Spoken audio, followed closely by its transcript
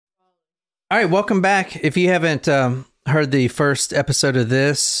All right, welcome back. If you haven't heard the first episode of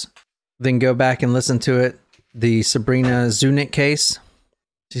this, then go back and listen to it. The Sabrina Zunich case.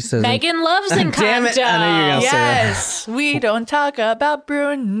 She says, Megan loves Encanto. Damn it. I knew you were going to say that. Yes, we don't talk about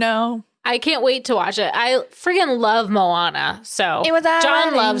Bruno. I can't wait to watch it. I freaking love Moana. So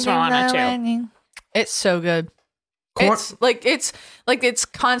John loves Moana too. It's so good. It's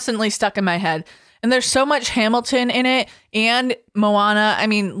constantly stuck in my head. And there's so much Hamilton in it and Moana. I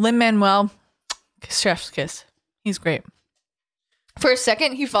mean, Lin-Manuel, chef's kiss. He's great. For a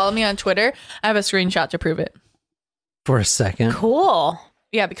second, he followed me on Twitter. I have a screenshot to prove it. For a second. Cool.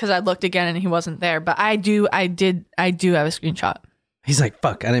 Yeah, because I looked again and he wasn't there. But I do have a screenshot. He's like,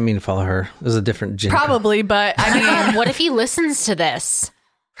 fuck, I didn't mean to follow her. It was a different gym. Probably, but I mean, What if he listens to this?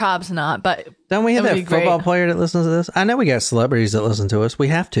 probs not. But Don't we have that football great. player that listens to this? I know we got celebrities that listen to us. We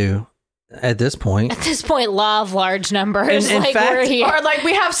have to at this point. At this point, law of large numbers. In like fact- we're here. or like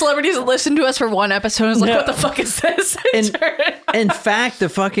we have celebrities that listen to us for one episode. And it's like, what the fuck is this? In fact, the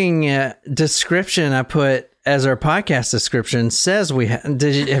fucking description I put as our podcast description says we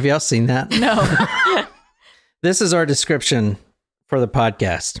have y'all seen that? No. This is our description for the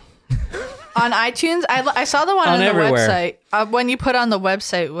podcast. On iTunes, I saw the one On on the everywhere. website. When you put on the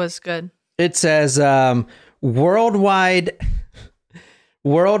website was good. It says worldwide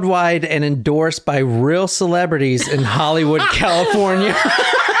and endorsed by real celebrities in Hollywood, California.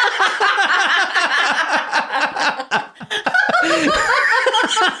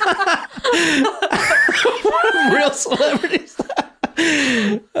 Real celebrities.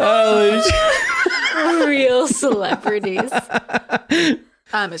 Holy shit. Real celebrities.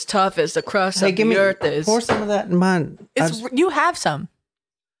 I'm as tough as the crust Hey, of the earth is. pour some of that in mine. You have some.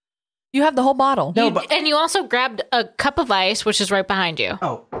 You have the whole bottle. No, And you also grabbed a cup of ice, which is right behind you.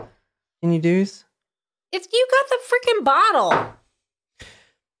 Oh, can you do this? If you got the freaking bottle.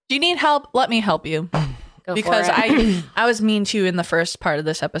 Do you need help? Let me help you. Go Because for it. I was mean to you in the first part of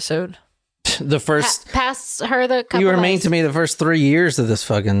this episode. The first, pass her the cup you of were mean ice. to me the first 3 years of this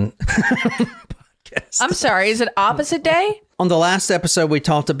fucking podcast. I'm sorry. Is it opposite day? On the last episode, we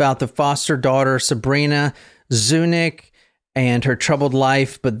talked about the foster daughter, Sabrina Zunich, and her troubled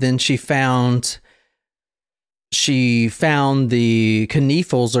life, but then she found the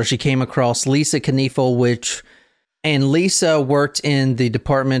Kniefels, or she came across Lisa Kniefel, and Lisa worked in the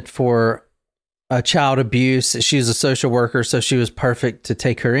department for child abuse. She was a social worker, so she was perfect to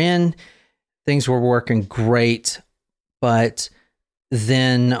take her in. Things were working great, but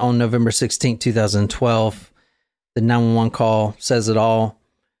then on November 16th, 2012, the 911 call says it all.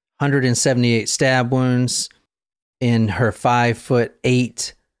 178 stab wounds in her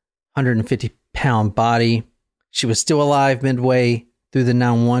 5'8", 150-pound body. She was still alive midway through the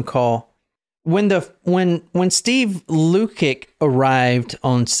 911 call. When Steve Lukic arrived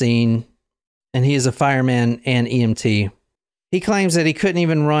on scene, and he is a fireman and EMT, he claims that he couldn't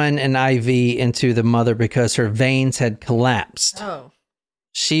even run an IV into the mother because her veins had collapsed. Oh.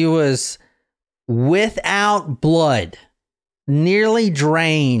 She was without blood, nearly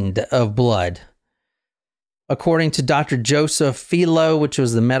drained of blood. According to Dr. Joseph Philo, which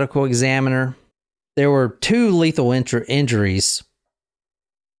was the medical examiner, there were 2 lethal injuries.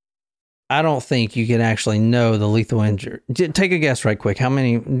 I don't think you can actually know the lethal injury. Take a guess right quick. How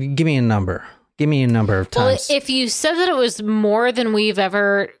many? Give me a number. Give me a number of times. Well, if you said that it was more than we've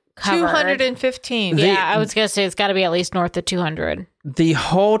ever covered. 215. Yeah, I was going to say it's got to be at least north of 200. The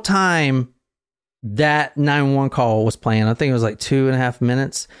whole time that 911 call was playing, I think it was like 2.5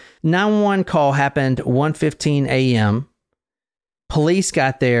 minutes. 911 call happened 1:15 a.m. Police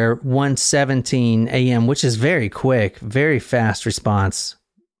got there 1:17 a.m., which is very quick, very fast response.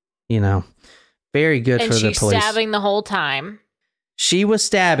 You know, very good And for the she's police. stabbing the whole time. She was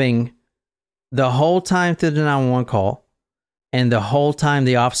stabbing the whole time through the 911 call, and the whole time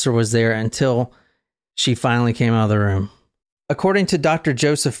the officer was there until she finally came out of the room. According to Dr.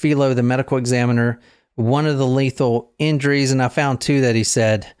 Joseph Philo, the medical examiner, one of the lethal injuries, and I found 2 that he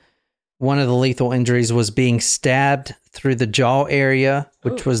said, one of the lethal injuries was being stabbed through the jaw area,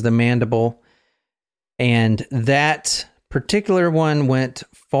 which was the mandible. And that particular one went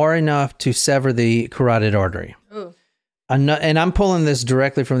far enough to sever the carotid artery. Ooh. And I'm pulling this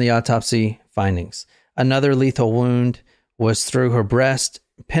directly from the autopsy findings. Another lethal wound was through her breast,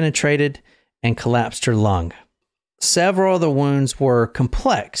 penetrated, and collapsed her lung. Several of the wounds were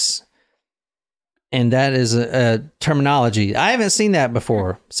complex. And that is a terminology. I haven't seen that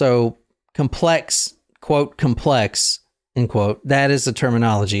before. So complex, quote, complex, end quote, that is a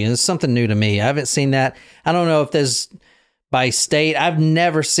terminology. And it's something new to me. I haven't seen that. I don't know if there's by state. I've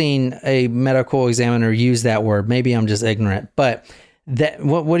never seen a medical examiner use that word. Maybe I'm just ignorant. But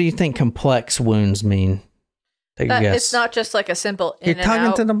What do you think complex wounds mean? Take a guess. It's not just like a simple in You're and talking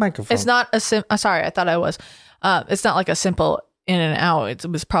out. to the microphone. It's not a sorry, I thought I was. It's not like a simple in and out. It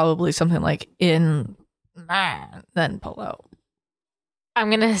was probably something like in, then pull out. I'm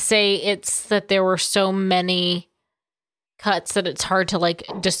going to say it's that there were so many cuts that it's hard to like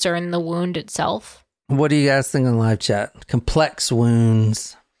discern the wound itself. What do you guys think on live chat? Complex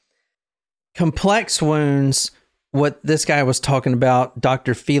wounds. Complex wounds, what this guy was talking about,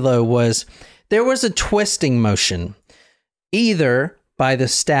 Dr. Philo, was there was a twisting motion, either by the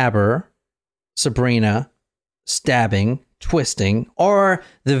stabber, Sabrina, stabbing, twisting, or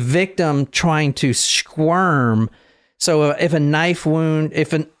the victim trying to squirm. So if a knife wound,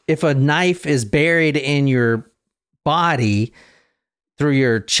 if a knife is buried in your body through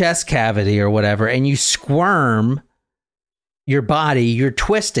your chest cavity or whatever, and you squirm your body, you're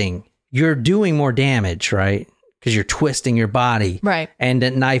twisting. You're doing more damage, right? Because you're twisting your body. Right. And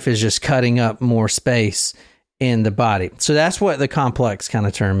that knife is just cutting up more space in the body. So that's what the complex kind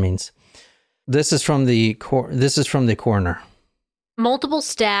of term means. This is from the coroner. Multiple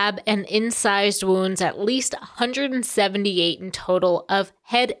stab and incised wounds, at least 178 in total of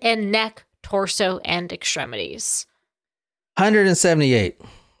head and neck, torso, and extremities. 178. I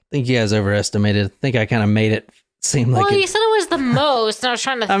think you guys overestimated. I think I kind of made it seem like you said it was the most, and I was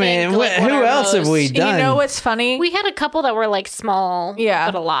trying to think. mean, like, who else have we done? You know what's funny? We had a couple that were like small,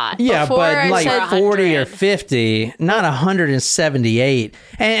 but a lot. Yeah, Before but I like said 40 or 50, not 178.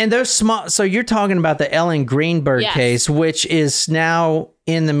 And those small, so you're talking about the Ellen Greenberg case, which is now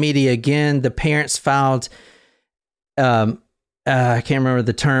in the media again. The parents filed, I can't remember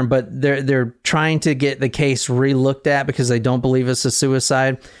the term, but they're trying to get the case re-looked at because they don't believe it's a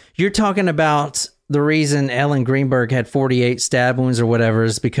suicide. You're talking about the reason Ellen Greenberg had 48 stab wounds or whatever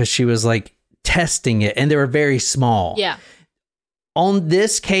is because she was like testing it and they were very small. Yeah. On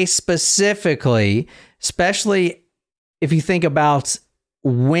this case specifically, especially if you think about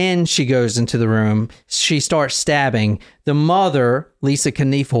when she goes into the room, she starts stabbing. The mother, Lisa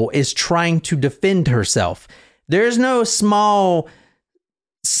Kniefel, is trying to defend herself. There's no small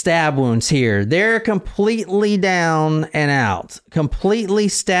stab wounds here. They're completely down and out, completely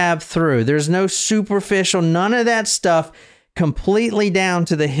stabbed through. There's no superficial, none of that stuff. Completely down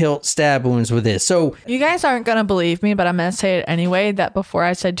to the hilt stab wounds with this. So you guys aren't going to believe me, but I'm going to say it anyway, that before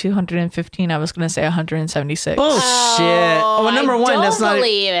I said 215, I was going to say 176. Bullshit. Well, number one, don't that's not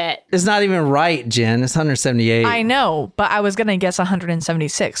believe it. It's not even right, Jen. It's 178. I know, but I was going to guess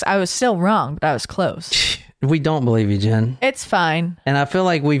 176. I was still wrong, but I was close. We don't believe you, Jen. It's fine. And I feel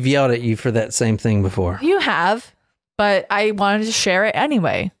like we've yelled at you for that same thing before. You have, but I wanted to share it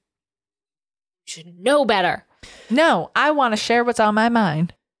anyway. You should know better. No, I want to share what's on my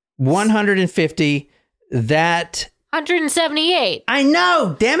mind. 150, that... 178. I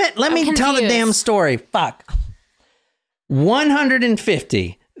know, damn it. Let me tell the damn story. Fuck.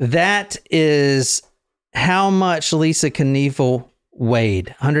 150, that is how much Lisa Kniefel weighed.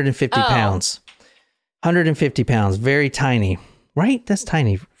 150 pounds. 150 pounds. Very tiny. Right? That's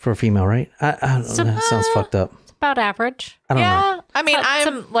tiny for a female, right? I don't know. That sounds fucked up. It's about average. I don't know. I mean,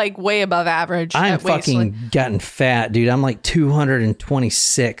 I'm like way above average. I'm fucking gotten fat, dude. I'm like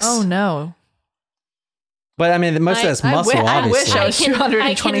 226. Oh, no. But I mean, most of that's muscle, obviously. I wish I was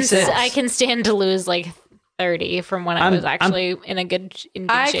 226. I can stand to lose like 30 from when I was actually in good shape.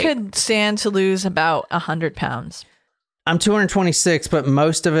 I could stand to lose about 100 pounds. I'm 226, but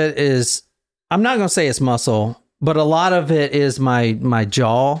most of it is... I'm not going to say it's muscle, but a lot of it is my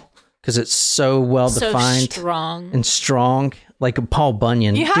jaw because it's so well defined, and strong, like a Paul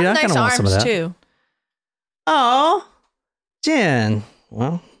Bunyan. You have nice arms too. Oh, Jen.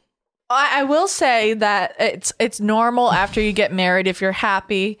 Well, I will say that it's normal after you get married if you're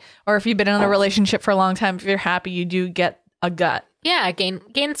happy, or if you've been in a relationship for a long time. If you're happy, you do get a gut. Yeah, gain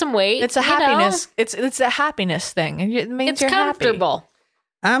some weight. It's a happiness. It's a happiness thing. It means it's you're comfortable. Happy.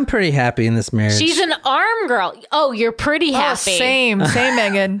 I'm pretty happy in this marriage. She's an arm girl. Oh, you're pretty happy. Same,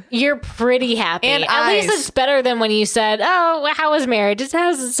 Megan. You're pretty happy. And at least it's better than when you said, "Oh, how was marriage? It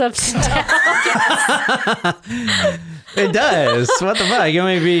has its ups and downs." It does. What the fuck? You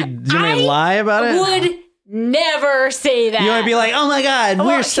want me to lie about it? Would never say that. You want to be like, "Oh my god,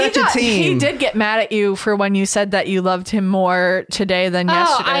 we're such a team." He did get mad at you for when you said that you loved him more today than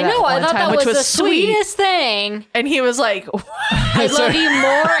yesterday. I know. I thought that which was the sweet. Sweetest thing. And he was like, I love you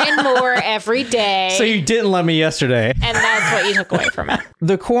more and more every day. So you didn't love me yesterday. And that's what you took away from it.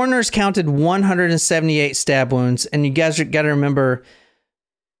 The coroners counted 178 stab wounds, and you guys got to remember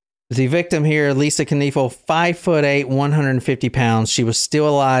the victim here, Lisa Kniefel, 5'8", 150 pounds. She was still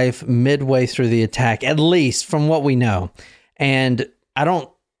alive midway through the attack, at least from what we know. And I don't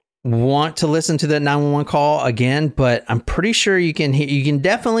want to listen to that 911 call again, but I'm pretty sure you can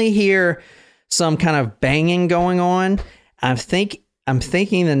definitely hear some kind of banging going on. I'm thinking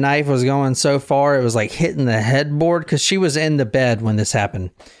the knife was going so far it was like hitting the headboard, because she was in the bed when this happened.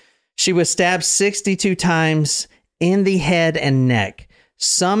 She was stabbed 62 times in the head and neck,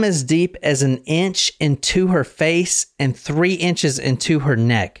 some as deep as an inch into her face and 3 inches into her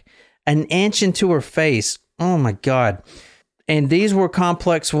neck. An inch into her face. Oh my God. And these were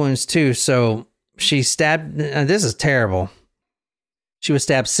complex wounds too. So she stabbed, this is terrible. She was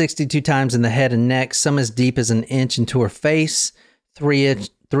stabbed 62 times in the head and neck, some as deep as an inch into her face, 3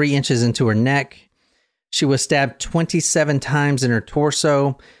 inches into her neck. She was stabbed 27 times in her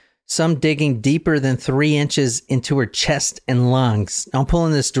torso, some digging deeper than 3 inches into her chest and lungs. I'm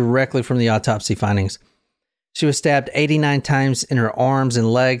pulling this directly from the autopsy findings. She was stabbed 89 times in her arms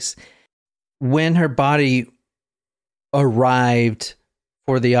and legs. When her body arrived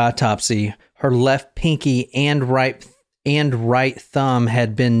for the autopsy, her left pinky and right thumb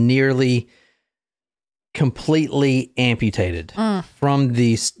had been nearly completely amputated from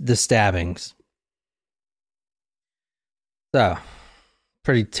the stabbings. So,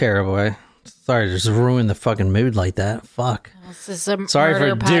 pretty terrible, eh? Sorry to just ruin the fucking mood like that. Fuck. This is a Sorry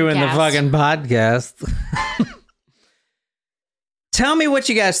for doing the fucking podcast. Tell me what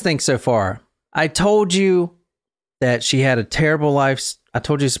you guys think so far. I told you that she had a terrible life. I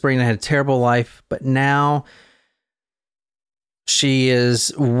told you Sabrina had a terrible life, but now she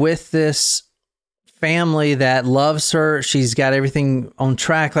is with this family that loves her. She's got everything on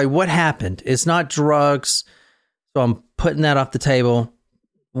track. Like, what happened? It's not drugs. So I'm putting that off the table.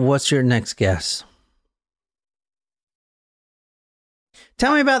 What's your next guess?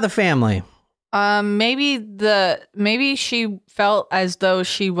 Tell me about the family. Maybe she felt as though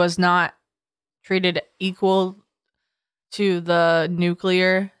she was not treated equal to the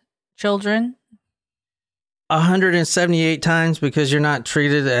nuclear children. 178 times because you're not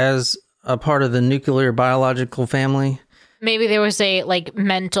treated as a part of the nuclear biological family. Maybe there was a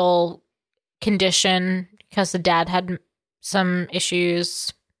mental condition because the dad had some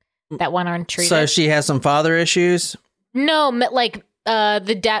issues that went untreated. So she has some father issues? No,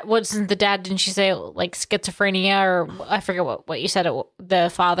 the dad wasn't the dad. Didn't she say schizophrenia, or I forget what you said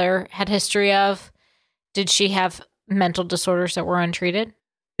the father had history of? Did she have mental disorders that were untreated?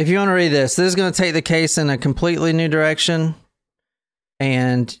 If you want to read this is going to take the case in a completely new direction,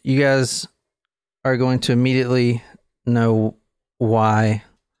 and you guys are going to immediately know why.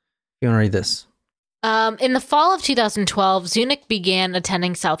 You want to read this? In the fall of 2012, Zunich began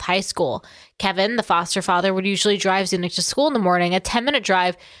attending South High School. Kevin, the foster father, would usually drive Zunich to school in the morning, a 10-minute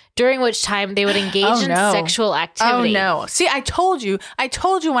drive, during which time they would engage in sexual activity. Oh, no. See, I told you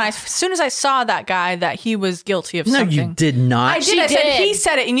as soon as I saw that guy that he was guilty of something. No, you did not. I did. I said, he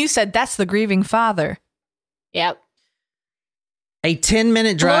said it, and you said, that's the grieving father. Yep. A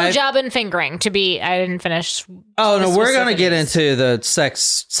 10-minute drive. Blowjob and fingering, I didn't finish. Oh, no, we're going to get into the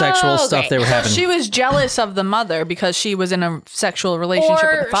sexual stuff they were having. She was jealous of the mother because she was in a sexual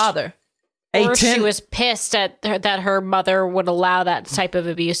relationship with the father. Or she was pissed at that her mother would allow that type of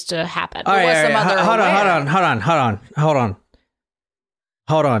abuse to happen. All right,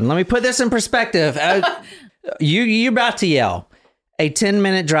 hold on. Let me put this in perspective. You're about to yell. A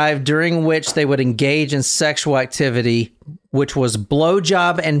 10-minute drive during which they would engage in sexual activity, which was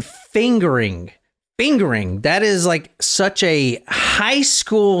blowjob and fingering. Fingering. That is such a high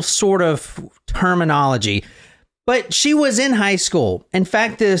school sort of terminology. But she was in high school. In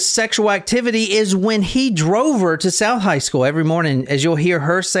fact, the sexual activity is when he drove her to South High School every morning. As you'll hear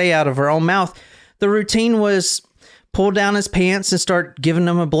her say out of her own mouth, the routine was pull down his pants and start giving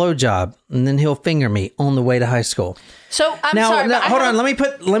him a blowjob, and then he'll finger me on the way to high school. So hold on.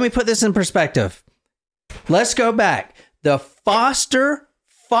 Let me put this in perspective. Let's go back. The foster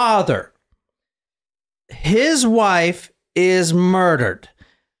father, his wife is murdered.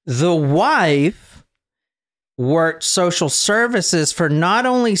 The wife worked social services for not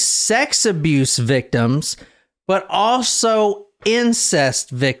only sex abuse victims, but also incest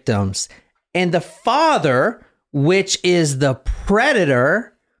victims. And the father, which is the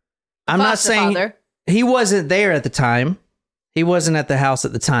predator, I'm not saying father. He wasn't there at the time. He wasn't at the house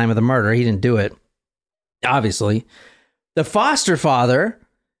at the time of the murder. He didn't do it, obviously. The foster father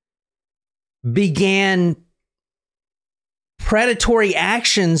began predatory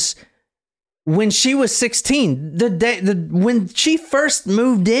actions when she was 16, when she first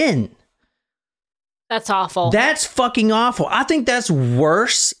moved in. That's awful. That's fucking awful. I think that's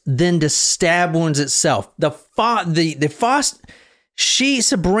worse than the stab wounds itself.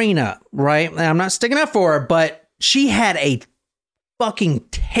 Sabrina, right? I'm not sticking up for her, but she had a fucking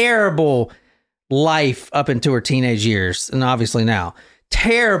terrible life up into her teenage years, and obviously now.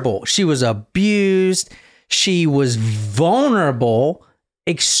 Terrible. She was abused. She was vulnerable,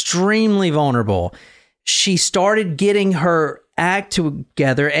 extremely vulnerable. She started getting her act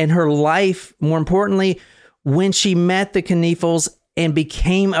together and her life, more importantly, when she met the Kniefels and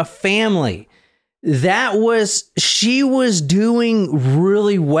became a family. She was doing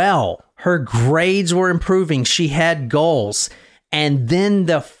really well. Her grades were improving. She had goals. And then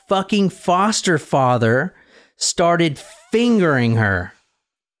the fucking foster father started fingering her.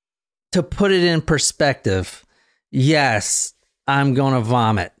 To put it in perspective, yes, I'm going to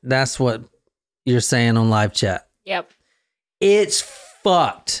vomit. That's what you're saying on live chat. Yep. It's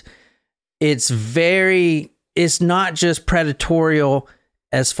fucked. It's not just predatorial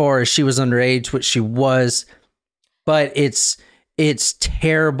as far as she was underage, which she was, but it's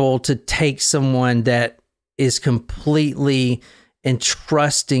terrible to take someone that is completely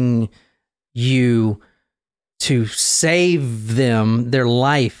entrusting you to save them, their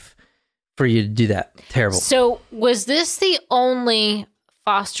life, for you to do that. Terrible. So was this the only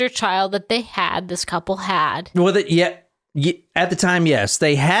foster child that this couple had? Well, at the time, yes.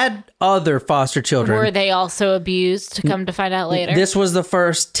 They had other foster children. Were they also abused, to come to find out later? This was the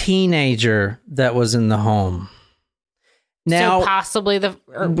first teenager that was in the home. Now, so possibly now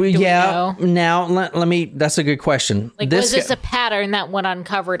let me, that's a good question. Like, was this a pattern that went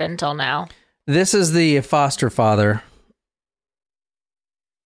uncovered until now? This is the foster father.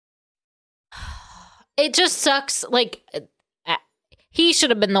 It just sucks. Like, he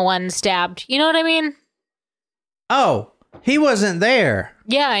should have been the one stabbed. You know what I mean? Oh, he wasn't there.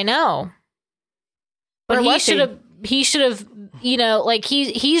 Yeah, I know. But he should have, like,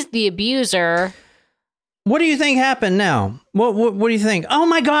 he's the abuser. What do you think happened now? What do you think? Oh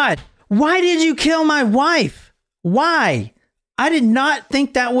my God. Why did you kill my wife? Why? I did not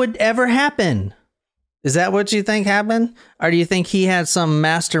think that would ever happen. Is that what you think happened? Or do you think he had some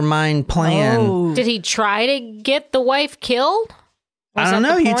mastermind plan? Oh. Did he try to get the wife killed? I don't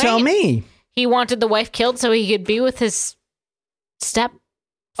know. You tell me. He wanted the wife killed so he could be with his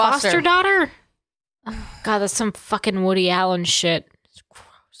foster daughter? Oh, God, that's some fucking Woody Allen shit. It's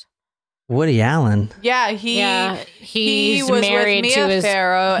gross. Woody Allen? Yeah, he's was married with to Mia his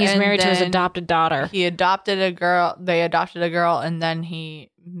Farrow, he's and married to his then adopted daughter. He adopted a girl. They adopted a girl, and then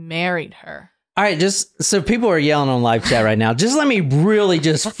he married her. All right, just so people are yelling on live chat right now. Just let me really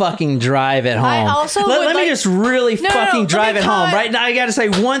just fucking drive it home. I also let me just really fucking drive it home. Right now, I got to say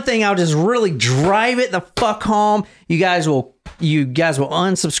one thing. I'll just really drive it the fuck home. You guys will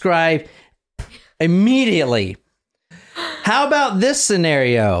unsubscribe immediately. How about this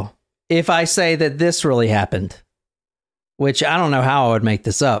scenario? If I say that this really happened, which I don't know how I would make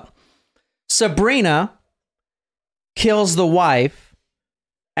this up. Sabrina kills the wife.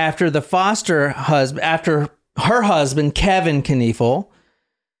 After her husband, Kevin Kniefel,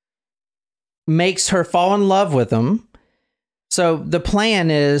 makes her fall in love with him. So the plan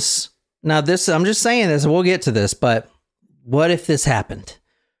is, now this, I'm just saying this, we'll get to this, but what if this happened?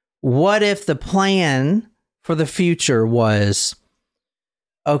 What if the plan for the future was,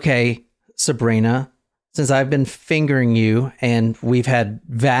 okay, Sabrina, since I've been fingering you and we've had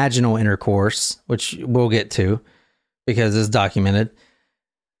vaginal intercourse, which we'll get to because it's documented,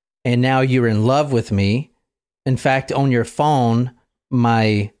 and now you're in love with me. In fact, on your phone,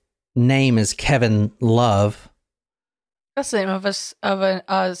 my name is Kevin Love. That's the name of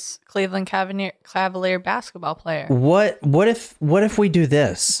a Cleveland Cavalier basketball player. What if we do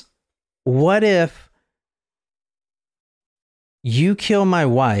this? What if you kill my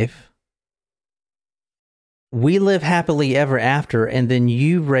wife, we live happily ever after, and then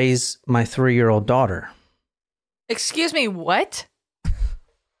you raise my 3-year-old daughter? Excuse me, what?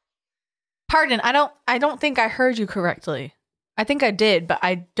 Pardon, I don't think I heard you correctly. I think I did, but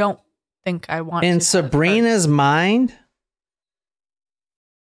I don't think I want to. In Sabrina's mind,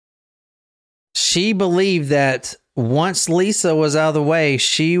 she believed that once Lisa was out of the way,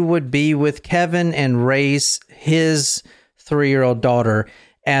 she would be with Kevin and raise his 3-year-old daughter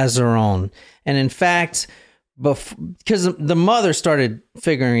as her own. And in fact, because the mother started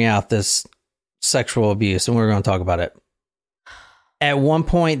figuring out this sexual abuse, and we're going to talk about it. At one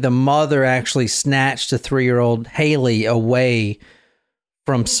point, the mother actually snatched a 3-year-old Haley away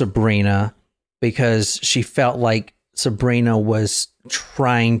from Sabrina because she felt like Sabrina was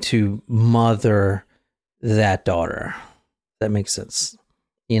trying to mother that daughter. That makes sense.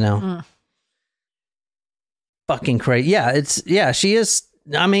 You know? Fucking crazy. Yeah, she is.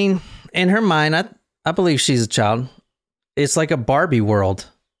 I mean, in her mind, I believe she's a child. It's like a Barbie world.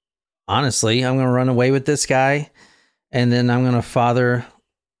 Honestly, I'm going to run away with this guy. and then I'm gonna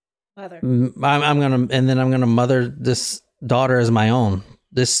I'm gonna mother this daughter as my own.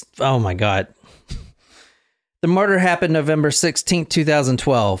 Oh my God. The murder happened November 16th,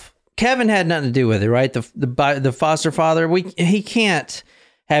 2012. Kevin had nothing to do with it, right? The foster father, he can't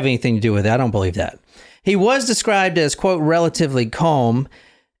have anything to do with it. I don't believe that. He was described as, quote, relatively calm,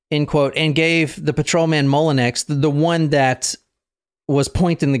 end quote, and gave the patrolman Molinex, the one that was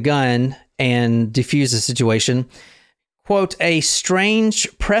pointing the gun and defused the situation, quote, a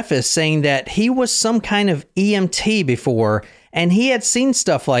strange preface saying that he was some kind of EMT before, and he had seen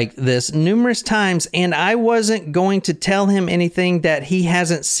stuff like this numerous times, and I wasn't going to tell him anything that he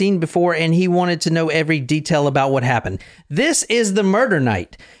hasn't seen before, and he wanted to know every detail about what happened. This is the murder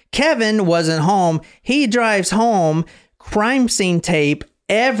night. Kevin wasn't home. He drives home, crime scene tape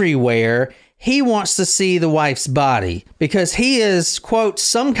everywhere. He wants to see the wife's body because he is, quote,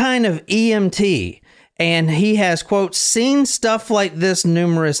 some kind of EMT, and he has, quote, seen stuff like this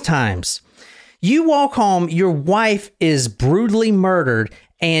numerous times. You walk home, your wife is brutally murdered,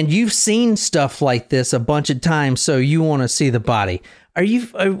 and you've seen stuff like this a bunch of times, so you want to see the body.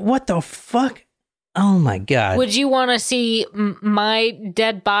 What the fuck? Oh my God. Would you want to see my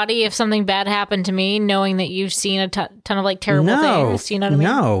dead body if something bad happened to me, knowing that you've seen a ton of like terrible things? You know what I mean?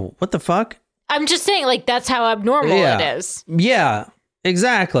 No. What the fuck? I'm just saying, like, that's how abnormal it is. Yeah,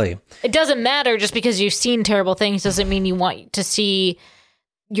 exactly. It doesn't matter just because you've seen terrible things doesn't mean you want to see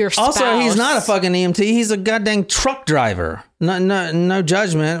your spouse. Also, he's not a fucking EMT. He's a goddamn truck driver. No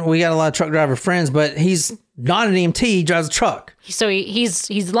judgment. We got a lot of truck driver friends, but he's not an EMT. He drives a truck. So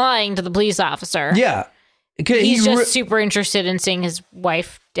he's lying to the police officer. Yeah. He's just super interested in seeing his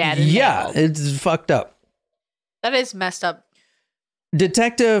wife dead. Yeah, it's fucked up. That is messed up.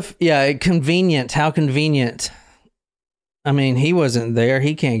 Detective, convenient. How convenient. I mean, he wasn't there.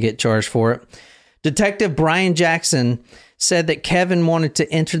 He can't get charged for it. Detective Brian Jackson said that Kevin wanted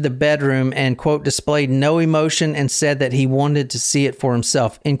to enter the bedroom and, quote, displayed no emotion and said that he wanted to see it for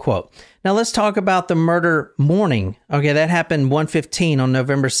himself, end quote. Now let's talk about the murder morning. Okay, that happened 1:15 on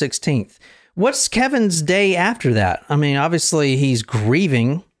November 16th. What's Kevin's day after that? I mean, obviously he's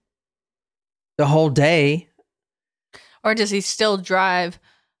grieving the whole day. Or does he still drive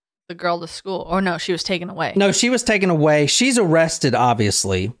the girl to school? Or no, she was taken away. No, she was taken away. She's arrested,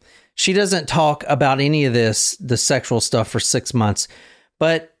 obviously. She doesn't talk about any of the sexual stuff for 6 months.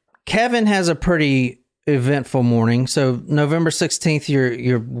 But Kevin has a pretty eventful morning. So November 16th,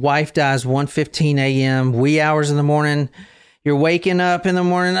 your wife dies 1:15 a.m., wee hours in the morning. You're waking up in the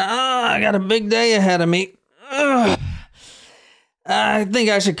morning. I got a big day ahead of me. I think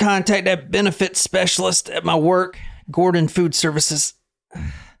I should contact that benefits specialist at my work, Gordon Food Services.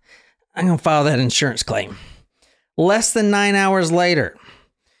 I'm going to file that insurance claim. Less than 9 hours later.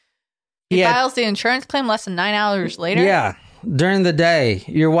 He files the insurance claim less than 9 hours later? Yeah. During the day.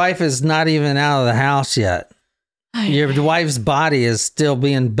 Your wife is not even out of the house yet. Your wife's body is still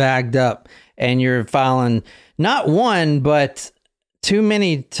being bagged up. And you're filing not one, but too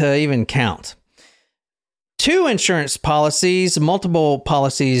many to even count. 2 insurance policies, multiple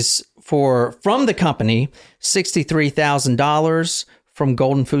policies from the company, $63,000 from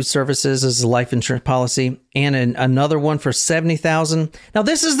Golden Food Services as a life insurance policy, and another one for $70,000. Now,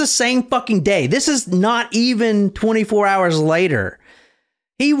 this is the same fucking day. This is not even 24 hours later.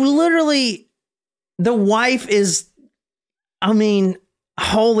 He literally, the wife is, I mean,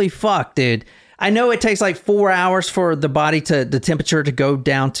 holy fuck, dude. I know it takes like 4 hours for the body the temperature to go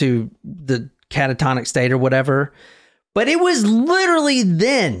down to the catatonic state or whatever, but it was literally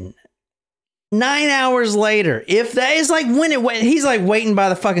then. 9 hours later, if that is like when it went, he's like waiting by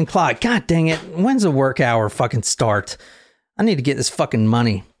the fucking clock. God dang it. When's the work hour fucking start? I need to get this fucking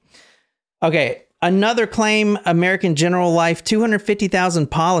money. Okay. Another claim, American General Life, $250,000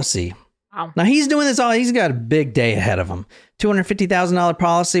 policy. Wow. Now he's doing this all. He's got a big day ahead of him. $250,000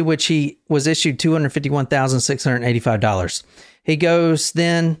 policy, which he was issued $251,685. He goes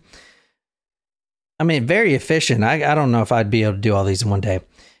then, I mean, very efficient. I don't know if I'd be able to do all these in one day.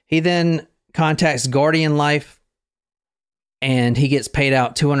 He then contacts Guardian Life, and he gets paid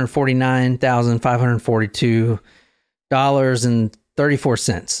out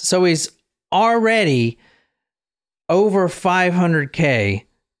 $249,542.34. So he's already over $500K,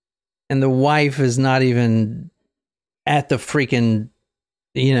 and the wife is not even at the freaking,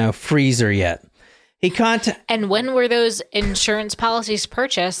 freezer yet. And when were those insurance policies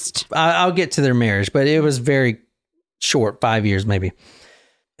purchased? I'll get to their marriage, but it was very short, 5 years maybe.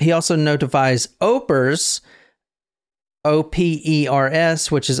 He also notifies OPERS,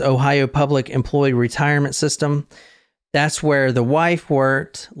 OPERS, which is Ohio Public Employee Retirement System. That's where the wife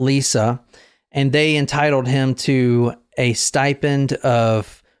worked, Lisa, and they entitled him to a stipend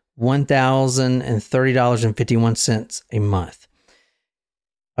of $1,030.51 a month.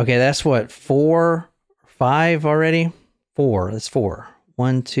 Okay, that's what, 4, 5 already? 4. That's 4.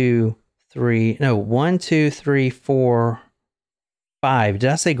 1, 2, 3. No, 1, 2, 3, 4, 5. Did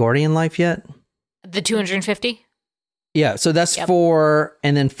I say Guardian Life yet? The 250? Yeah, so that's 4,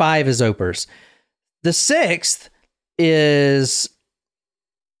 and then 5 is Opers. The sixth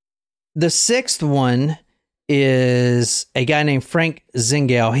one is a guy named Frank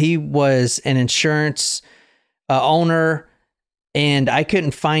Zingale. He was an insurance owner, and I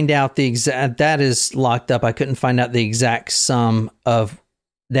couldn't find out the exact, that is locked up. I couldn't find out the exact sum of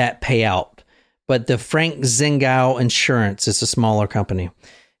that payout. But the Frank Zingale Insurance is a smaller company.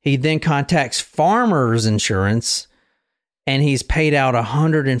 He then contacts Farmers Insurance, and he's paid out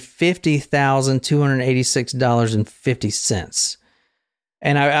 $150,286.50.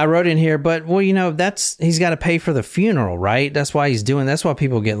 And I wrote in here, but well, you know, he's got to pay for the funeral, right? That's why that's why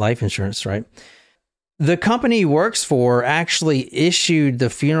people get life insurance, right? The company he works for actually issued the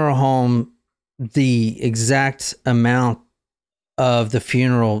funeral home the exact amount of the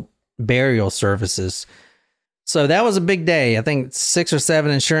funeral burial services. So that was a big day. I think 6 or 7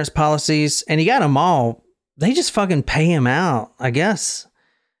 insurance policies, and he got them all. They just fucking pay him out, I guess.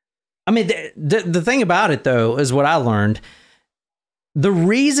 I mean, the thing about it, though, is what I learned. The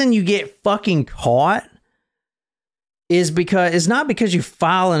reason you get fucking caught is because it's not because you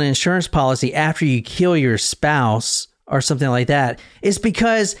file an insurance policy after you kill your spouse or something like that. It's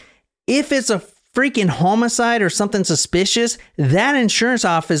because if it's a freaking homicide or something suspicious, that insurance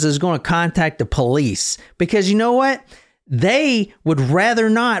office is going to contact the police, because you know what? They would rather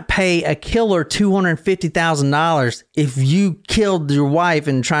not pay a killer $250,000 if you killed your wife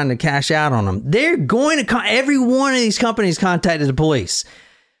and trying to cash out on them. They're going to every one of these companies contacted the police.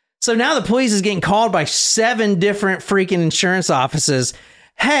 So now the police is getting called by 7 different freaking insurance offices.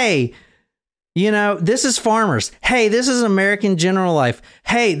 Hey, you know, this is Farmers. Hey, this is American General Life.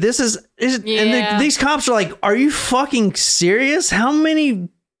 Hey, this is and these cops are like, are you fucking serious? How many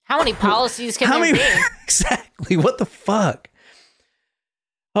policies can there be? Exactly. What the fuck?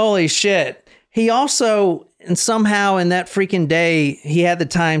 Holy shit. He also, and somehow in that freaking day, he had the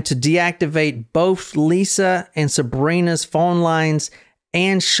time to deactivate both Lisa and Sabrina's phone lines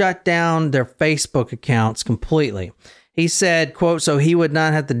and shut down their Facebook accounts completely. He said, quote, so he would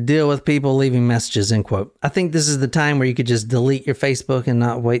not have to deal with people leaving messages, end quote. I think this is the time where you could just delete your Facebook and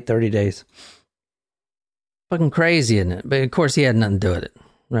not wait 30 days. Fucking crazy, isn't it? But of course, he had nothing to do with it,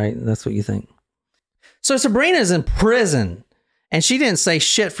 right? That's what you think. So Sabrina's in prison, and she didn't say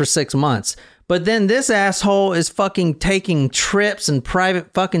shit for 6 months. But then this asshole is fucking taking trips and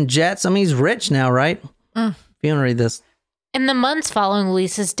private fucking jets. I mean, he's rich now, right? If you want to read this. In the months following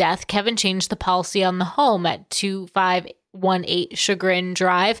Lisa's death, Kevin changed the policy on the home at 2518 Chagrin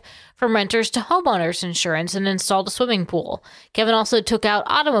Drive from renters to homeowners insurance and installed a swimming pool. Kevin also took out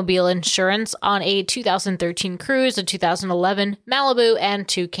automobile insurance on a 2013 Cruise, a 2011 Malibu, and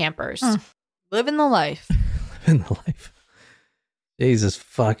 2 campers. Living the life. Living the life. Jesus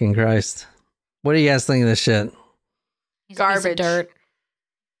fucking Christ. What do you guys think of this shit? Garbage. Dirt.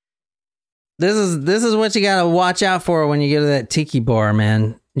 This is what you gotta watch out for when you go to that tiki bar,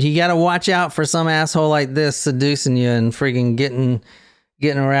 man. You gotta watch out for some asshole like this seducing you and freaking getting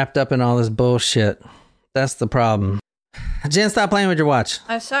wrapped up in all this bullshit. That's the problem. Jen, stop playing with your watch.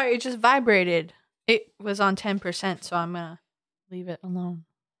 I'm sorry, it just vibrated. It was on 10%, so I'm gonna leave it alone.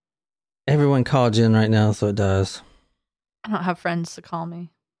 Everyone call Jen right now, so it does. I don't have friends to call me.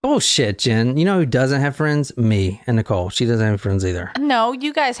 Bullshit, Jen. You know who doesn't have friends? Me and Nicole. She doesn't have friends either. No,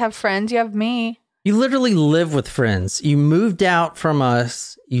 you guys have friends. You have me. You literally live with friends. You moved out from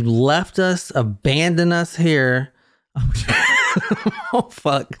us. You left us, abandoned us here. Oh,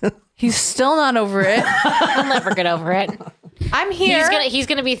 fuck. He's still not over it. I'll never get over it. I'm here. He's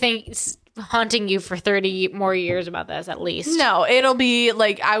gonna be haunting you for 30 more years about this at least. No, it'll be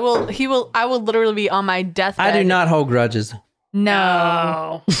like I will literally be on my deathbed. I do not hold grudges.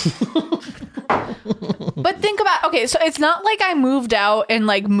 No. But think about, okay, so it's not like I moved out and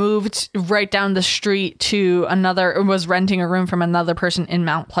like moved right down the street to was renting a room from another person in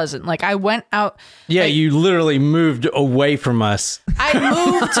Mount Pleasant. Like I went out. Yeah, like, you literally moved away from us. I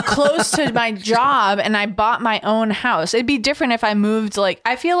moved close to my job and I bought my own house. It'd be different if I moved, like,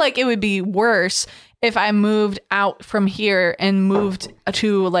 I feel like it would be worse if I moved out from here and moved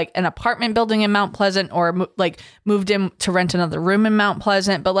to like an apartment building in Mount Pleasant, or like moved in to rent another room in Mount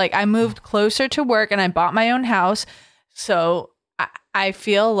Pleasant. But like I moved closer to work and I bought my own house. So I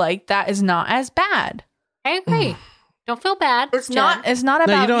feel like that is not as bad. I agree. Don't feel bad. It's not about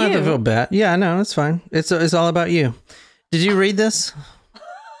you. No, you don't have to feel bad. Yeah, no, it's fine. It's all about you. Did you read this?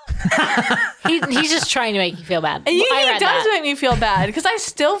 He's just trying to make you feel bad. He does make me feel bad because I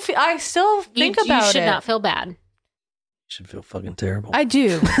still think about it. You should not feel bad. You should feel fucking terrible. I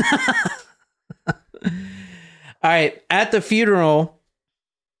do. All right, at the funeral,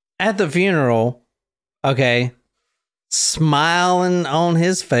 okay, smiling on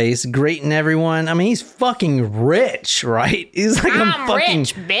his face, greeting everyone. I mean, he's fucking rich, right? He's like I'm fucking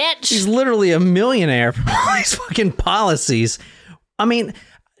rich, bitch. He's literally a millionaire from all these fucking policies. I mean,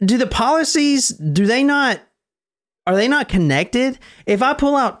 do the policies, are they not connected? If I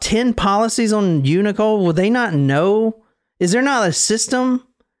pull out 10 policies on Unicole, will they not know? Is there not a system?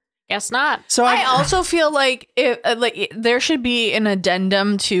 Guess not. So I also feel like there should be an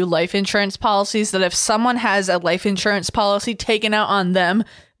addendum to life insurance policies that if someone has a life insurance policy taken out on them,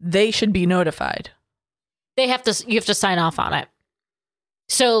 they should be notified. You have to sign off on it.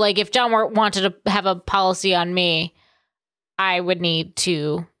 So like if John wanted to have a policy on me, I would need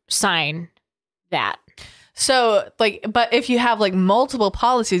to sign that. So like, but if you have like multiple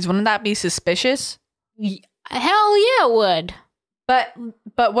policies, wouldn't that be suspicious? Hell yeah, it would. But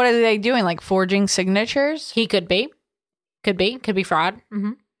what are they doing? Like forging signatures? He could be. Could be fraud.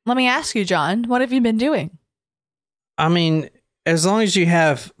 Mm-hmm. Let me ask you, John, what have you been doing? I mean, as long as you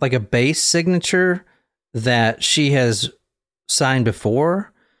have like a base signature that she has signed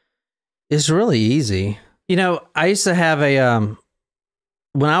before, it's really easy. You know, I used to have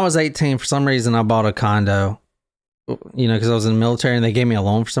when I was 18, for some reason, I bought a condo, you know, because I was in the military and they gave me a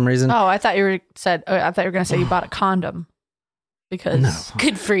loan for some reason. Oh, I thought you were going to say you bought a condom. Because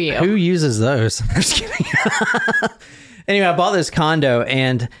good for you. Who uses those? I'm just kidding. Anyway, I bought this condo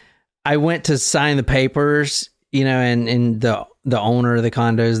and I went to sign the papers, you know, and the owner of the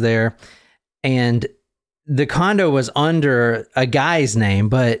condo is there. And the condo was under a guy's name,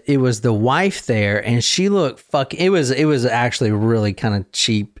 but it was the wife there, and she looked it was actually really kind of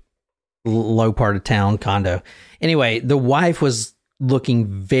cheap, low part of town condo. Anyway, the wife was looking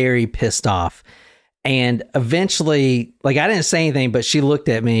very pissed off. And eventually, like, I didn't say anything, but she looked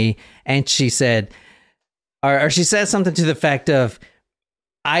at me and she said, or she said something to the effect of,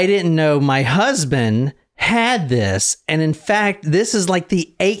 I didn't know my husband had this. And in fact, this is like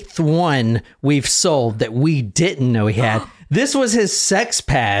the 8th one we've sold that we didn't know he had. This was his sex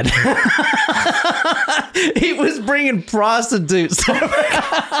pad. He was bringing prostitutes. John's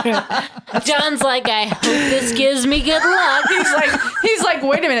like, I hope this gives me good luck. He's like,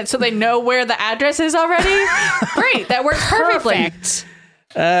 wait a minute. So they know where the address is already? Great. That works perfectly. Perfect.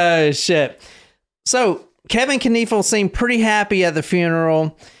 Oh, shit. So Kevin Kniefel seemed pretty happy at the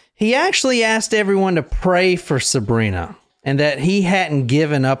funeral. He actually asked everyone to pray for Sabrina and that he hadn't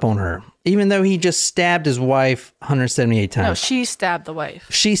given up on her, even though he just stabbed his wife 178 times. No, she stabbed the wife.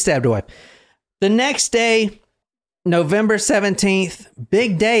 She stabbed the wife. The next day, November 17th,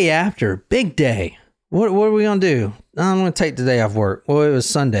 big day after, big day. What are we going to do? I'm going to take the day off work. Well, it was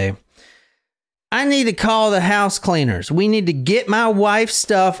Sunday. I need to call the house cleaners. We need to get my wife's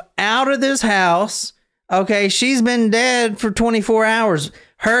stuff out of this house. Okay, she's been dead for 24 hours.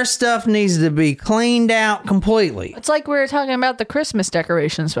 Her stuff needs to be cleaned out completely. It's like we were talking about the Christmas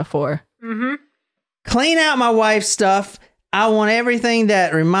decorations before. Mm-hmm. Clean out my wife's stuff. I want everything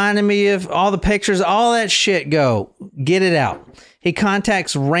that reminded me of all the pictures, all that shit go. Get it out. He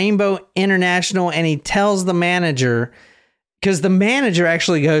contacts Rainbow International and he tells the manager, because the manager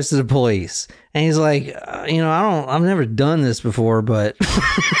actually goes to the police. And he's like, I've never done this before, but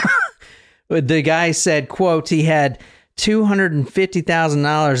the guy said, quote, he had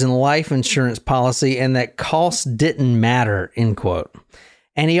 $250,000 in life insurance policy and that costs didn't matter, end quote.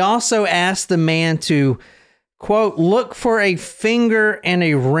 And he also asked the man to, quote, look for a finger and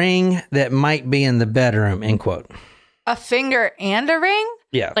a ring that might be in the bedroom, end quote. A finger and a ring?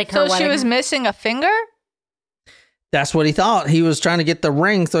 Yeah. Like her so wedding? She was missing a finger? That's what he thought. He was trying to get the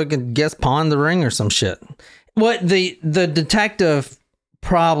ring so he could pawn the ring or some shit. What the detective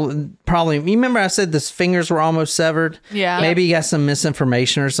probably, you remember I said his fingers were almost severed? Yeah. Maybe he got some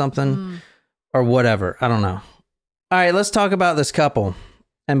misinformation or something or whatever. I don't know. All right, let's talk about this couple.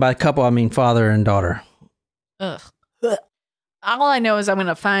 And by couple, I mean father and daughter. Ugh. All I know is I'm going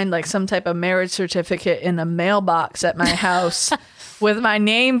to find like some type of marriage certificate in a mailbox at my house with my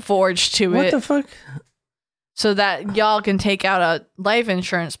name forged to it. What the fuck? So that y'all can take out a life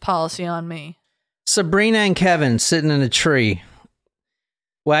insurance policy on me. Sabrina and Kevin sitting in a tree.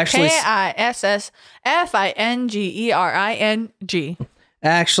 Well, actually, KISSFINGERING.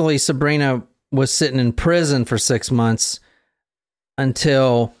 Actually, Sabrina was sitting in prison for 6 months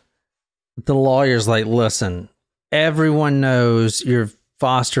until the lawyer's like, listen, everyone knows your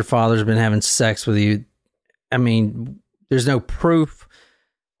foster father's been having sex with you. I mean, there's no proof.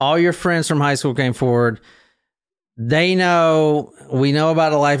 All your friends from high school came forward. They know. We know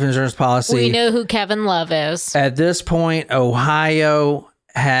about a life insurance policy. We know who Kevin Love is. At this point, Ohio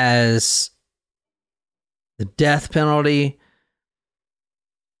has the death penalty.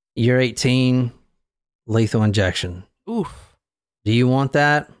 You're 18, lethal injection. Oof. Do you want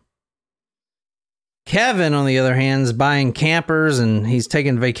that? Kevin, on the other hand, is buying campers and he's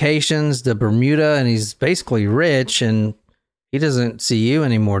taking vacations to Bermuda and he's basically rich and he doesn't see you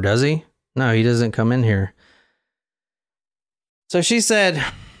anymore, does he? No, he doesn't come in here. So she said,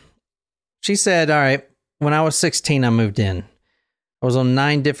 all right, when I was 16, I moved in. I was on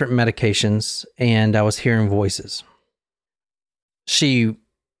 9 different medications and I was hearing voices. She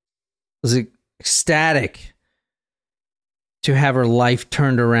was ecstatic to have her life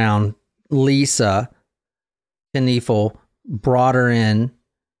turned around. Lisa Kniefel brought her in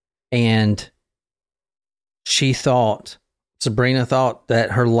and Sabrina thought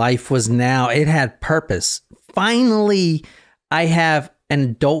that her life was now, it had purpose. Finally, I have an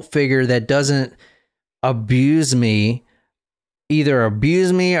adult figure that doesn't either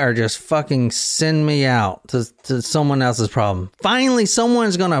abuse me or just fucking send me out to someone else's problem. Finally,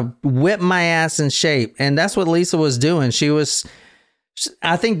 someone's going to whip my ass in shape. And that's what Lisa was doing.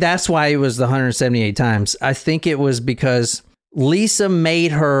 I think that's why it was the 178 times. I think it was because Lisa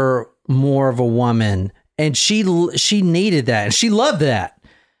made her more of a woman and she needed that. And she loved that.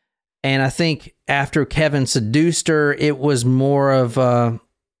 And I think after Kevin seduced her, it was more of I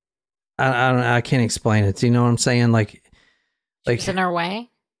can't explain it. Do you know what I'm saying? Like she's in her way?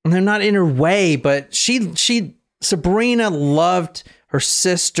 They're not in her way, but Sabrina loved her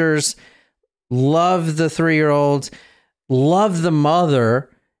sisters, loved the 3-year-olds, loved the mother,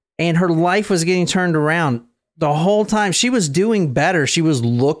 and her life was getting turned around. The whole time she was doing better. She was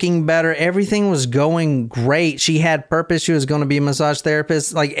looking better. Everything was going great. She had purpose. She was going to be a massage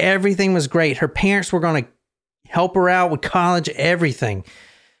therapist. Like everything was great. Her parents were going to help her out with college, everything.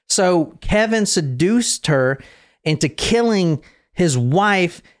 So Kevin seduced her into killing his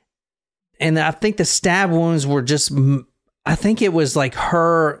wife. And I think the stab wounds were I think it was like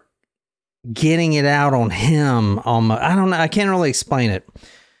her getting it out on him. Almost. I don't know. I can't really explain it.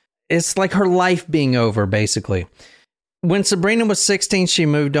 It's like her life being over, basically. When Sabrina was 16, she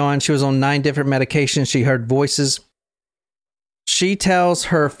moved on. She was on 9 different medications. She heard voices. She tells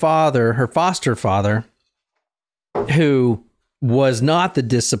her father, her foster father, who was not the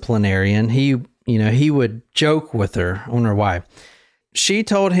disciplinarian. He would joke with her. I wonder why. She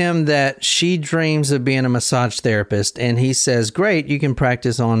told him that she dreams of being a massage therapist. And he says, great, you can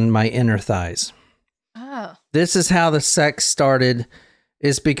practice on my inner thighs. Oh. This is how the sex started.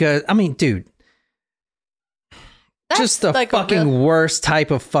 Is because, I mean, dude, that's just the like fucking worst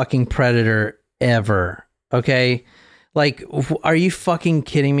type of fucking predator ever. Okay. Like, are you fucking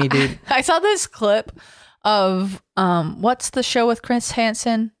kidding me, dude? I saw this clip of, what's the show with Chris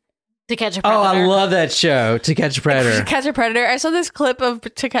Hansen? To Catch a Predator. Oh, I love that show, To Catch a Predator. To Catch a Predator. I saw this clip of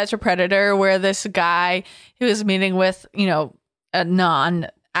To Catch a Predator where this guy who was meeting with, a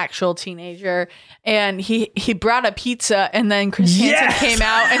non-actual teenager, and he brought a pizza, and then Chris Hansen came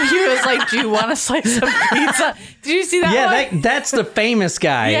out and he was like, do you want a slice of pizza? Did you see that? Yeah, that's the famous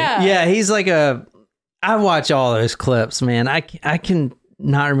guy. Yeah, he's like I watch all those clips, man. I can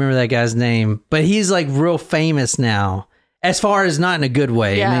not remember that guy's name, but he's like real famous now. As far as not in a good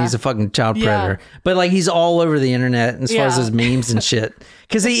way. Yeah. I mean, he's a fucking child predator. But like he's all over the internet as far as his memes and shit.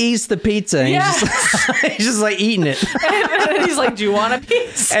 Because he eats the pizza and he's just like eating it. And he's like, do you want a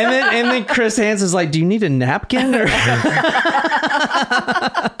pizza? And then Chris Hansen's like, do you need a napkin? Or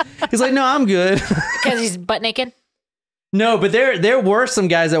he's like, no, I'm good. Because he's butt naked? No, but there were some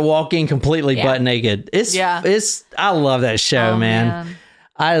guys that walk in completely butt naked. I love that show, man.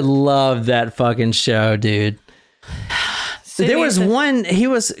 I love that fucking show, dude. There was one,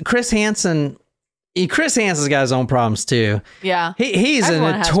 Chris Hansen. Chris Hansen's got his own problems too. Yeah. He's a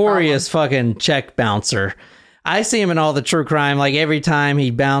notorious fucking check bouncer. I see him in all the true crime. Like every time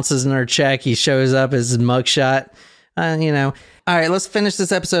he bounces in her check, he shows up as his mugshot. All right, let's finish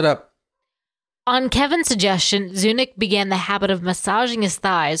this episode up. On Kevin's suggestion, Zunich began the habit of massaging his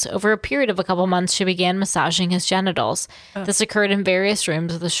thighs. Over a period of a couple months, she began massaging his genitals. This occurred in various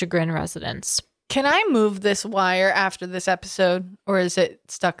rooms of the Chagrin residence. Can I move this wire after this episode, or is it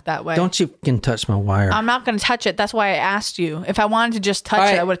stuck that way? Don't you can touch my wire. I'm not going to touch it. That's why I asked you. If I wanted to just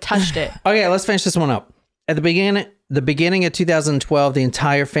touch it, I would have touched it. Okay, let's finish this one up. At the beginning of 2012, the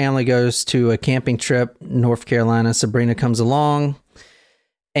entire family goes to a camping trip in North Carolina. Sabrina comes along.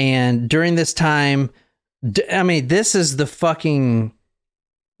 And during this time, I mean, this is the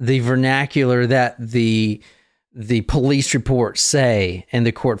vernacular that the police reports say and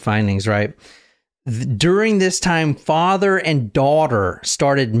the court findings, right? During this time, father and daughter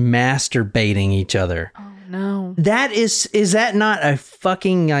started masturbating each other. Oh no. Is that not a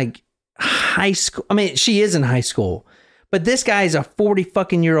fucking like high school? I mean, she is in high school, but this guy is a 40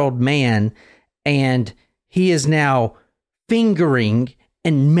 fucking year old man, and he is now fingering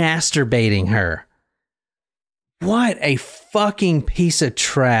and masturbating her. What a fucking piece of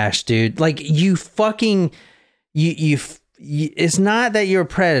trash, dude. Like, you fucking, you it's not that you're a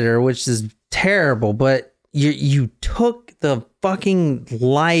predator, which is terrible, but you took the fucking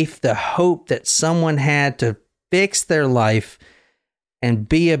life, the hope that someone had to fix their life and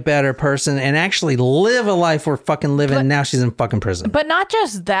be a better person and actually live a life worth fucking living. And now she's in fucking prison. But not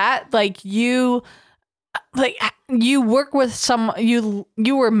just that, like you work with you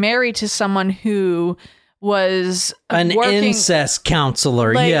were married to someone who was an incest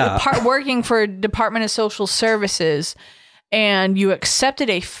counselor, working for Department of Social Services, and you accepted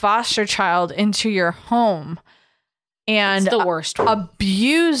a foster child into your home and it's the worst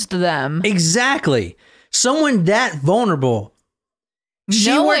abused them. Exactly. Someone that vulnerable.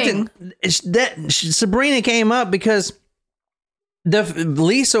 Sabrina came up because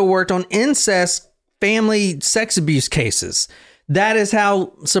Lisa worked on incest family sex abuse cases. That is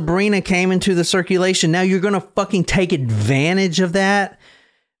how Sabrina came into the circulation. Now you're going to fucking take advantage of that?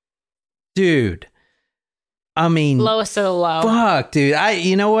 Dude. I mean, lowest of the low. Fuck, dude.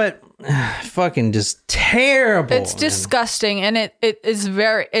 You know what? Fucking just terrible. It's disgusting, and it's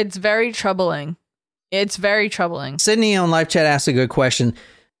very troubling. It's very troubling. Sydney on live chat asked a good question.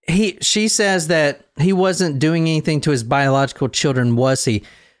 She says that he wasn't doing anything to his biological children, was he?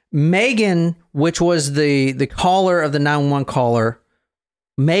 Megan, which was the caller of the 911 caller,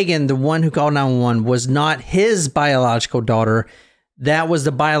 Megan, the one who called 911, was not his biological daughter. That was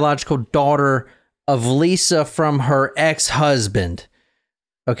the biological daughter of Lisa from her ex-husband.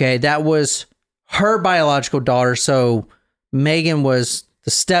 Okay, that was her biological daughter. So Megan was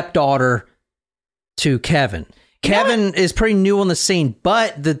the stepdaughter to Kevin. Kevin is pretty new on the scene,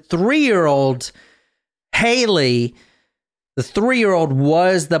 but the 3-year-old, Haley, the 3-year-old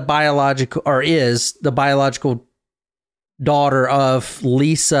was the biological, or is the biological daughter of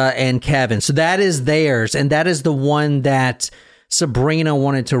Lisa and Kevin. So that is theirs. And that is the one that Sabrina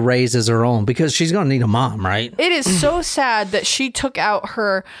wanted to raise as her own, because she's going to need a mom, right? It is so sad that she took out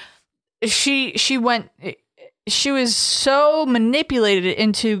she was so manipulated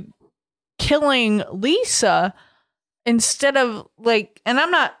into killing Lisa instead of and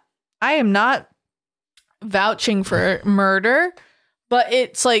I am not vouching for murder, but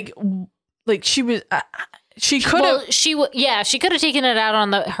it's she was she could have she could have taken it out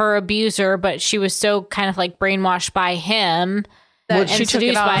on her abuser, but she was so kind of brainwashed by him and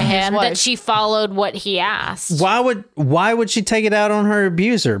seduced by him that she followed what he asked. Why would she take it out on her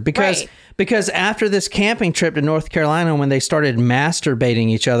abuser? Because after this camping trip to North Carolina, when they started masturbating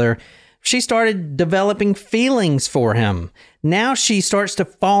each other, she started developing feelings for him. Now she starts to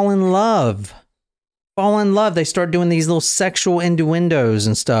fall in love. They start doing these little sexual innuendos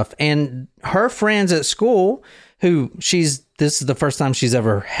and stuff. And her friends at school, this is the first time she's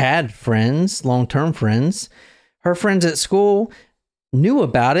ever had friends, long-term friends. Her friends at school knew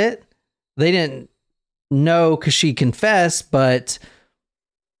about it. They didn't know because she confessed, but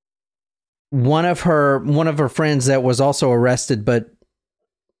one of her friends that was also arrested but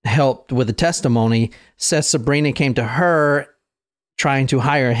helped with the testimony says Sabrina came to her trying to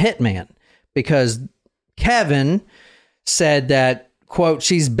hire a hitman because Kevin said that, quote,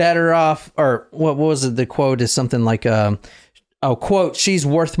 she's better off, or what was it? The quote is something like, quote, she's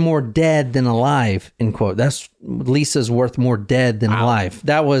worth more dead than alive, end quote. That's Lisa's worth more dead than alive.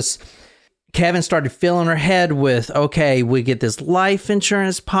 That was, Kevin started filling her head with, okay, we get this life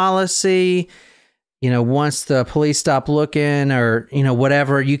insurance policy. Once the police stop looking or,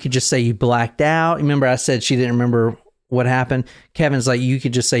 whatever, you could just say you blacked out. Remember I said she didn't remember what happened? Kevin's like, you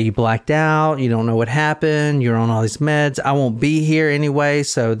could just say you blacked out. You don't know what happened. You're on all these meds. I won't be here anyway,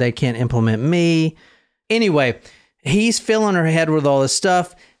 so they can't implement me. Anyway, he's filling her head with all this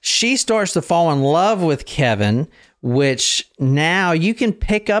stuff. She starts to fall in love with Kevin, which now you can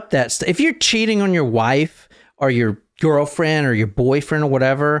pick up that stuff. If you're cheating on your wife or your girlfriend or your boyfriend or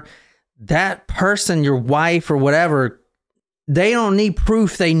whatever, that person, your wife or whatever, they don't need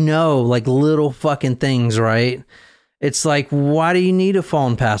proof. They know little fucking things, right? It's like, why do you need a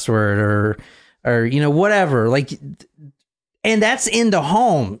phone password or whatever? And that's in the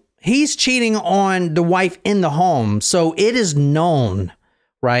home. He's cheating on the wife in the home. So it is known,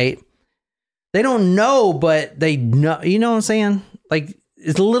 right? They don't know, but they know. You know what I'm saying? Like,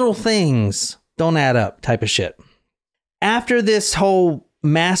 it's little things don't add up type of shit. After this whole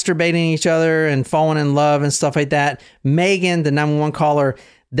masturbating each other and falling in love and stuff like that, Megan, the 911 caller,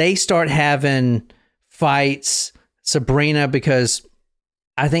 they start having fights. Sabrina, because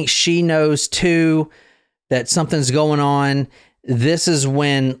I think she knows too that something's going on. This is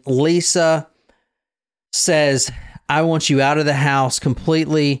when Lisa says, I want you out of the house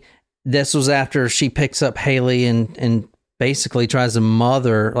completely. This was after she picks up Haley and basically tries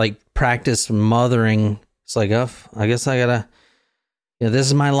to practice mothering. It's like, oh, I guess I gotta, this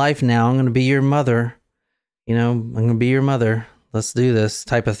is my life now. I'm going to be your mother. I'm going to be your mother. Let's do this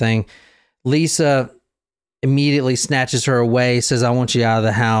type of thing. Lisa immediately snatches her away, says, I want you out of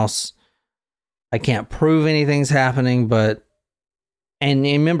the house. I can't prove anything's happening, but, and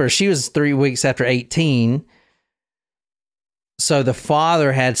remember, she was 3 weeks after 18. So the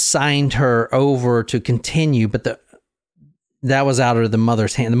father had signed her over to continue, but that was out of the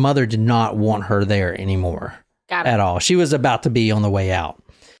mother's hand. The mother did not want her there anymore at all. She was about to be on the way out.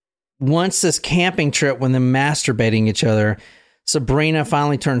 Once this camping trip, when they're masturbating each other, Sabrina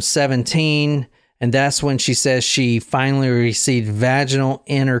finally turned 17, and that's when she says she finally received vaginal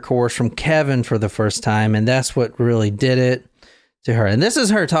intercourse from Kevin for the first time, and that's what really did it to her. And this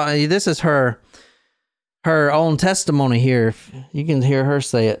is her talking. This is her own testimony here. You can hear her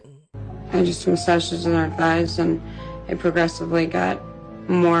say it. I just massages in our thighs, and it progressively got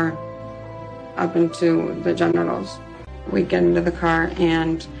more up into the genitals. We get into the car,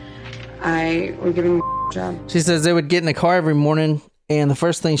 and I would give him a job. She says they would get in the car every morning, and the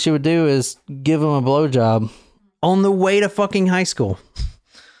first thing she would do is give him a blowjob on the way to fucking high school.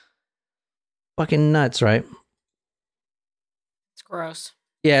 Fucking nuts, right? It's gross.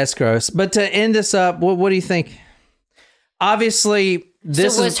 Yeah, it's gross. But to end this up, what do you think? Obviously,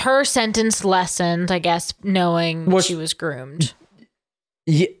 this was her sentence lessened, I guess, knowing she was groomed.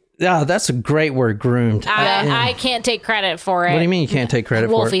 Yeah, that's a great word, groomed. I can't take credit for it. What do you mean you can't take credit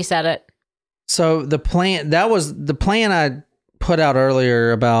for it? Wolfie said it. So the plan, that was the plan I put out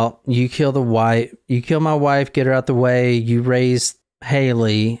earlier about you kill my wife, get her out the way, you raise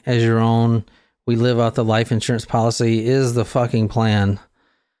Haley as your own, we live out the life insurance policy is the fucking plan.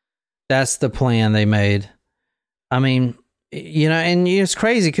 That's the plan they made. I mean, and it's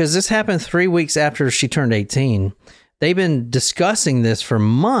crazy because this happened 3 weeks after she turned 18. They've been discussing this for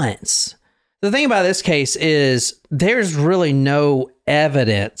months. The thing about this case is there's really no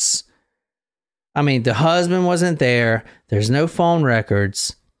evidence. I mean, the husband wasn't there. There's no phone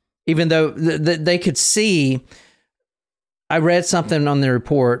records. Even though they could see, I read something on the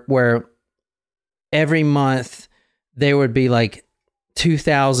report where every month there would be like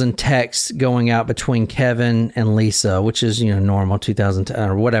 2,000 texts going out between Kevin and Lisa, which is, normal, 2,000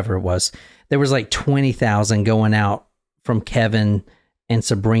 or whatever it was. There was like 20,000 going out from Kevin and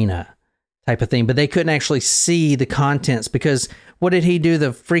Sabrina type of thing, but they couldn't actually see the contents because what did he do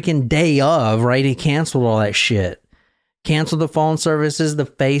the freaking day of, right? He canceled all that shit. Canceled the phone services, the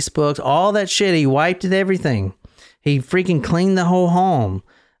Facebooks, all that shit. He wiped it, everything. He freaking cleaned the whole home.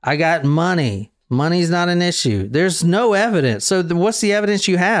 I got money. Money's not an issue. There's no evidence. So what's the evidence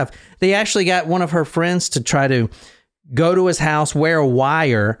you have? They actually got one of her friends to try to go to his house, wear a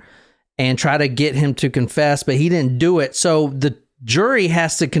wire, and try to get him to confess, but he didn't do it. So the jury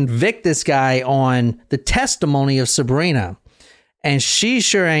has to convict this guy on the testimony of Sabrina. And she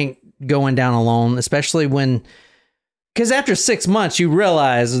sure ain't going down alone, especially because after 6 months, you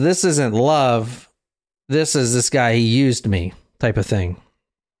realize this isn't love. This is this guy, he used me type of thing.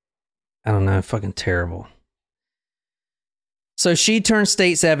 I don't know, fucking terrible. So she turned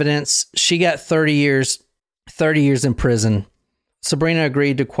state's evidence. She got 30 years in prison. Sabrina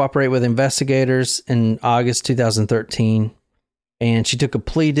agreed to cooperate with investigators in August 2013, and she took a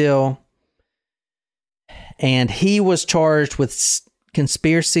plea deal. And he was charged with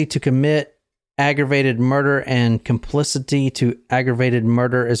conspiracy to commit aggravated murder and complicity to aggravated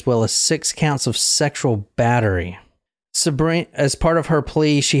murder, as well as 6 counts of sexual battery. Sabrina, as part of her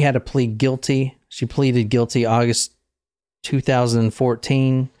plea, she had to plead guilty. She pleaded guilty August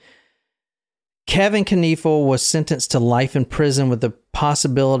 2014. Kevin Kniefel was sentenced to life in prison with the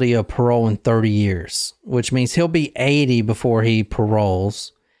possibility of parole in 30 years, which means he'll be 80 before he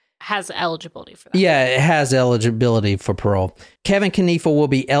paroles. Has eligibility for that. Yeah, it has eligibility for parole. Kevin Kniefel will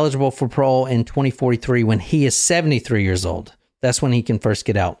be eligible for parole in 2043 when he is 73 years old. That's when he can first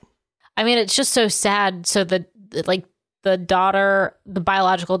get out. I mean, it's just so sad. So the daughter, the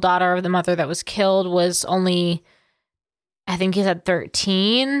biological daughter of the mother that was killed was only, I think he said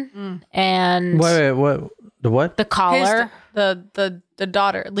 13. And Wait, what? The what? The caller. The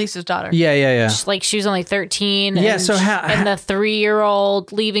daughter, Lisa's daughter. Yeah. Just like she was only 13. Yeah, and so and the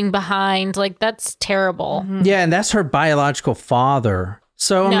 3-year-old leaving behind, like that's terrible. Mm-hmm. Yeah, and that's her biological father.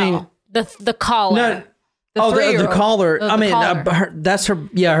 So I mean, the caller. No, the caller. caller. That's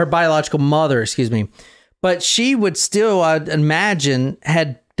her biological mother. Excuse me, but she would still, I'd imagine,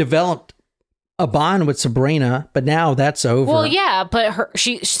 had developed a bond with Sabrina, but now that's over. Well, yeah, but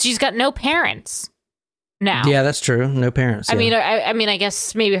she's got no parents now. Yeah, that's true. No parents. I yeah. mean, I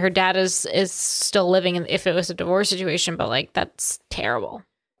guess maybe her dad is still living if it was a divorce situation, but like that's terrible.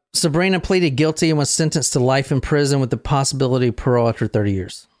 Sabrina pleaded guilty and was sentenced to life in prison with the possibility of parole after 30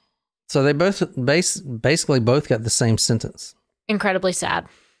 years. So they both basically both got the same sentence. Incredibly sad.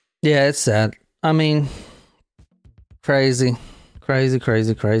 Yeah, it's sad. I mean, crazy.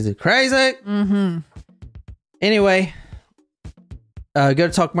 Mm-hmm. Anyway, go to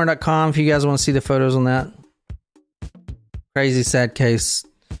talkmurder.com if you guys want to see the photos on that. Crazy, sad case.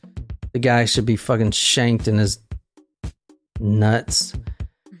 The guy should be fucking shanked in his nuts.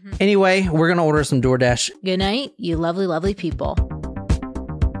 Mm-hmm. Anyway, we're going to order some DoorDash. Good night, you lovely, lovely people.